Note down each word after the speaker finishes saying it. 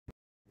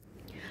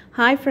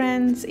Hi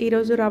friends,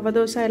 ఈరోజు రవ్వ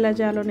దోశ ఎలా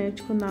చేయాలో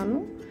నేర్చుకున్నాను.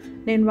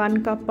 నేను 1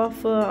 కప్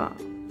ఆఫ్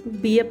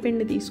బియ్య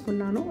పిండి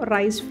తీసుకున్నాను,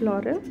 రైస్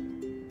ఫ్లోర్.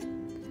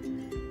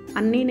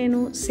 అన్నీ నేను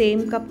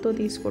సేమ్ కప్తో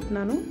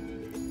తీసుకుంటున్నాను.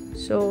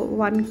 సో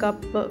 1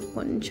 కప్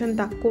కొంచెం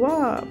తక్కువ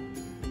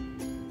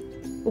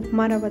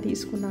ఉప్మా రవ్వ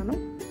తీసుకున్నాను.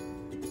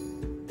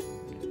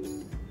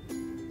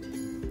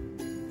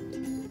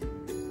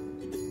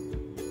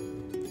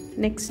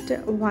 నెక్స్ట్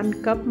 1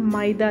 కప్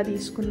మైదా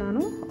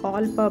తీసుకున్నాను,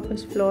 ఆల్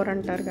పర్పస్ ఫ్లోర్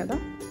అంటారు కదా.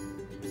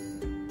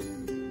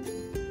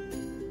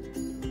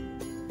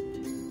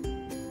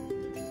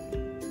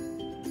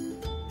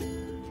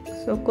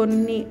 సో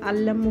కొన్ని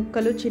అల్లం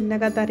ముక్కలు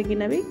చిన్నగా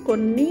తరిగినవి,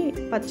 కొన్ని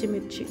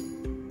పచ్చిమిర్చి.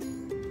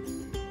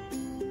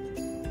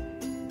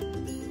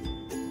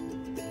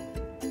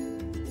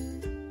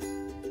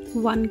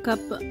 వన్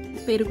కప్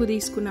పెరుగు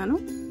తీసుకున్నాను.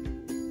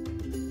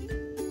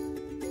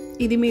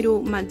 ఇది మీరు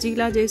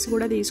మజ్జిగలా చేసి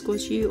కూడా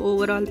తీసుకోవచ్చు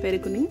ఓవరాల్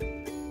పెరుగుని.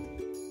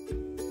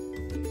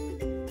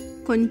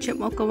 కొంచెం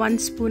ఒక 1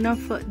 స్పూన్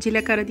ఆఫ్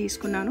జీలకర్ర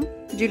తీసుకున్నాను.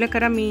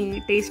 జీలకర్ర మీ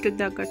టేస్ట్కి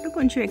తగ్గట్టు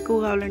కొంచెం ఎక్కువ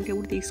కావాలంటే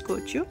కూడా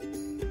తీసుకోవచ్చు.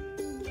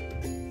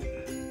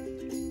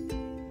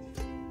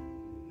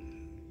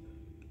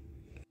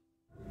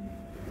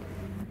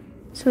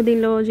 సో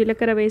దీనిలో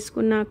జీలకర్ర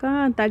వేసుకున్నాక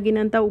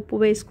తగినంత ఉప్పు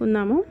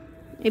వేసుకుందాము.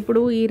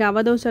 ఇప్పుడు ఈ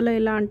రవ్వ దోశలో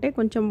ఎలా అంటే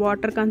కొంచెం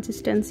వాటర్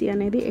కన్సిస్టెన్సీ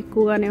అనేది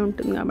ఎక్కువగానే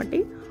ఉంటుంది కాబట్టి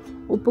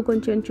ఉప్పు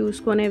కొంచెం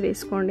చూసుకొనే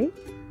వేసుకోండి.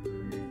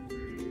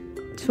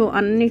 సో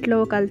అన్నిట్లో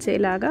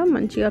కలిసేలాగా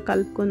మంచిగా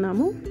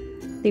కలుపుకుందాము.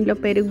 దీంట్లో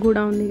పెరుగు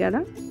కూడా ఉంది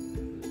కదా,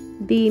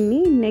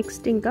 దీన్ని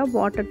నెక్స్ట్ ఇంకా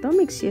వాటర్తో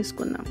మిక్స్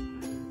చేసుకుందాం.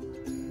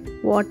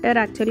 వాటర్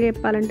యాక్చువల్గా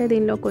చెప్పాలంటే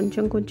దీనిలో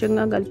కొంచెం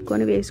కొంచెంగా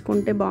కలుపుకొని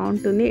వేసుకుంటే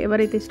బాగుంటుంది.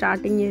 ఎవరైతే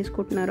స్టార్టింగ్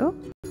చేసుకుంటున్నారో,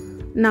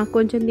 నాకు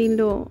కొంచెం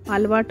దీనిలో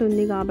అలవాటు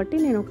ఉంది కాబట్టి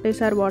నేను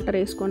ఒకటేసారి వాటర్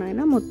వేసుకొని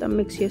అయినా మొత్తం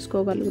మిక్స్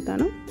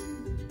చేసుకోగలుగుతాను.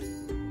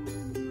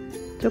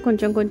 సో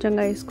కొంచెం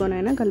కొంచెంగా వేసుకొని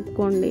అయినా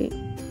కలుపుకోండి.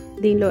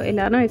 దీనిలో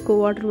ఎలానో ఎక్కువ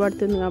వాటర్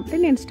పడుతుంది కాబట్టి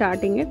నేను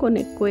స్టార్టింగే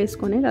కొన్ని ఎక్కువ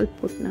వేసుకొని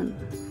కలుపుకుంటున్నాను.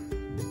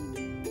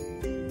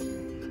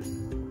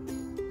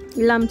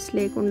 లంప్స్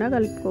లేకుండా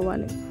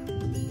కలుపుకోవాలి.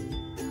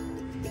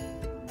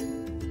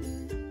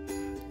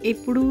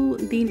 ఇప్పుడు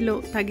దీనిలో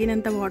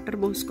తగినంత వాటర్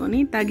పోసుకొని,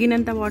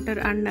 తగినంత వాటర్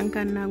అనడం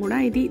కన్నా కూడా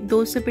ఇది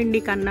దోశ పిండి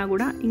కన్నా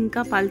కూడా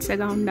ఇంకా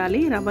పల్చగా ఉండాలి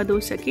రవ్వ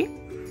దోశకి.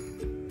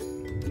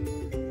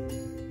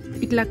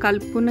 ఇట్లా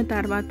కలుపుకున్న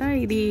తర్వాత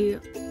ఇది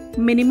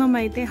మినిమం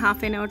అయితే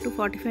 1/2 అవర్ టు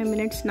 45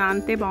 మినిట్స్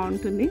నానితే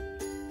బాగుంటుంది.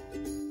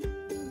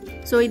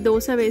 సో ఈ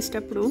దోశ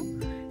వేసేటప్పుడు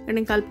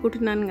నేను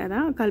కలుపుకుంటున్నాను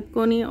కదా,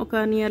 కలుపుకొని ఒక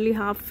నియర్లీ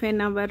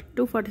 1/2 అవర్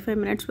టు 45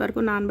 మినిట్స్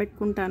వరకు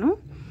నానబెట్టుకుంటాను.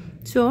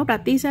 సో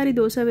ప్రతిసారి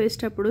దోశ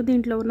వేసేటప్పుడు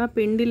దీంట్లో ఉన్న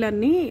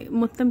పిండిలన్నీ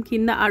మొత్తం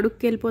కింద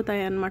అడుక్కి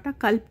వెళ్ళిపోతాయి అన్నమాట.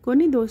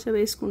 కలుపుకొని దోశ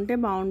వేసుకుంటే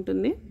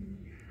బాగుంటుంది.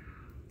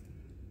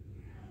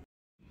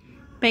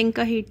 పెంక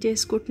హీట్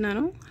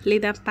చేసుకుంటున్నాను,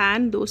 లేదా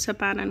ప్యాన్, దోశ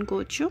ప్యాన్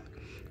అనుకోవచ్చు.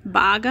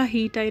 బాగా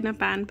హీట్ అయిన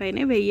ప్యాన్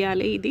పైన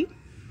వేయాలి. ఇది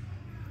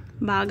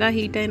బాగా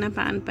హీట్ అయిన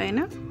ప్యాన్ పైన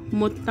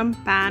మొత్తం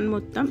ప్యాన్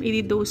మొత్తం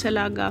ఇది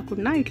దోశలాగా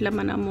కాకుండా ఇట్లా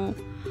మనము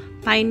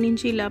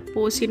పైనుంచి ఇలా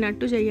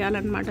పోసినట్టు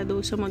చేయాలన్నమాట.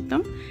 దోశ మొత్తం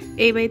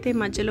ఏవైతే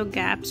మధ్యలో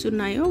గ్యాప్స్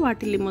ఉన్నాయో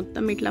వాటిని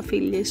మొత్తం ఇట్లా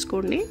ఫిల్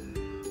చేసుకోండి.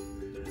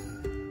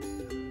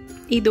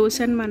 ఈ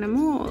దోశను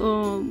మనము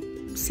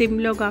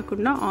సిమ్లో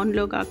కాకుండా,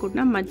 ఆన్లో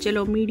కాకుండా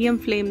మధ్యలో మీడియం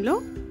ఫ్లేమ్లో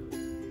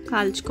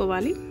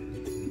కాల్చుకోవాలి.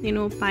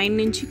 నేను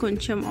పైనుంచి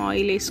కొంచెం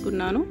ఆయిల్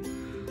వేసుకున్నాను,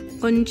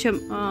 కొంచెం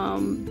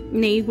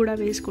నెయ్యి కూడా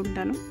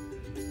వేసుకుంటాను.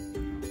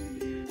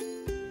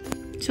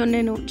 సో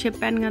నేను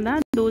చెప్పాను కదా,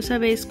 దోశ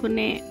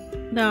వేసుకునే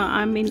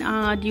ఆ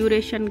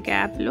డ్యూరేషన్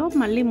గ్యాప్లో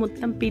మళ్ళీ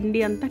మొత్తం పిండి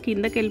అంతా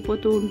కిందకి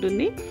వెళ్ళిపోతూ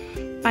ఉంటుంది.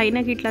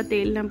 పైనకి ఇట్లా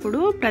తేలినప్పుడు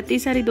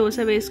ప్రతిసారి దోశ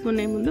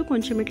వేసుకునే ముందు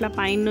కొంచెం ఇట్లా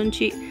పైన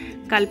నుంచి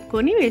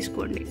కలుపుకొని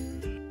వేసుకోండి.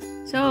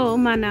 సో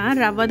మన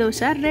రవ్వ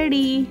దోశ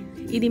రెడీ.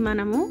 ఇది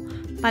మనము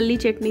పల్లి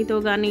చట్నీతో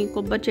కానీ,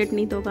 కొబ్బరి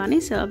చట్నీతో కానీ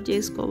సర్వ్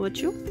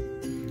చేసుకోవచ్చు.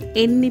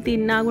 ఎన్ని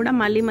తిన్నా కూడా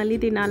మళ్ళీ మళ్ళీ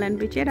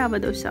తినాలనిపించే rava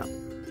dosa.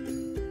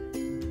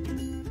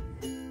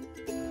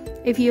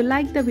 If you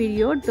like the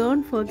video,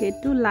 don't forget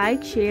to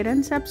like, share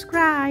and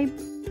subscribe.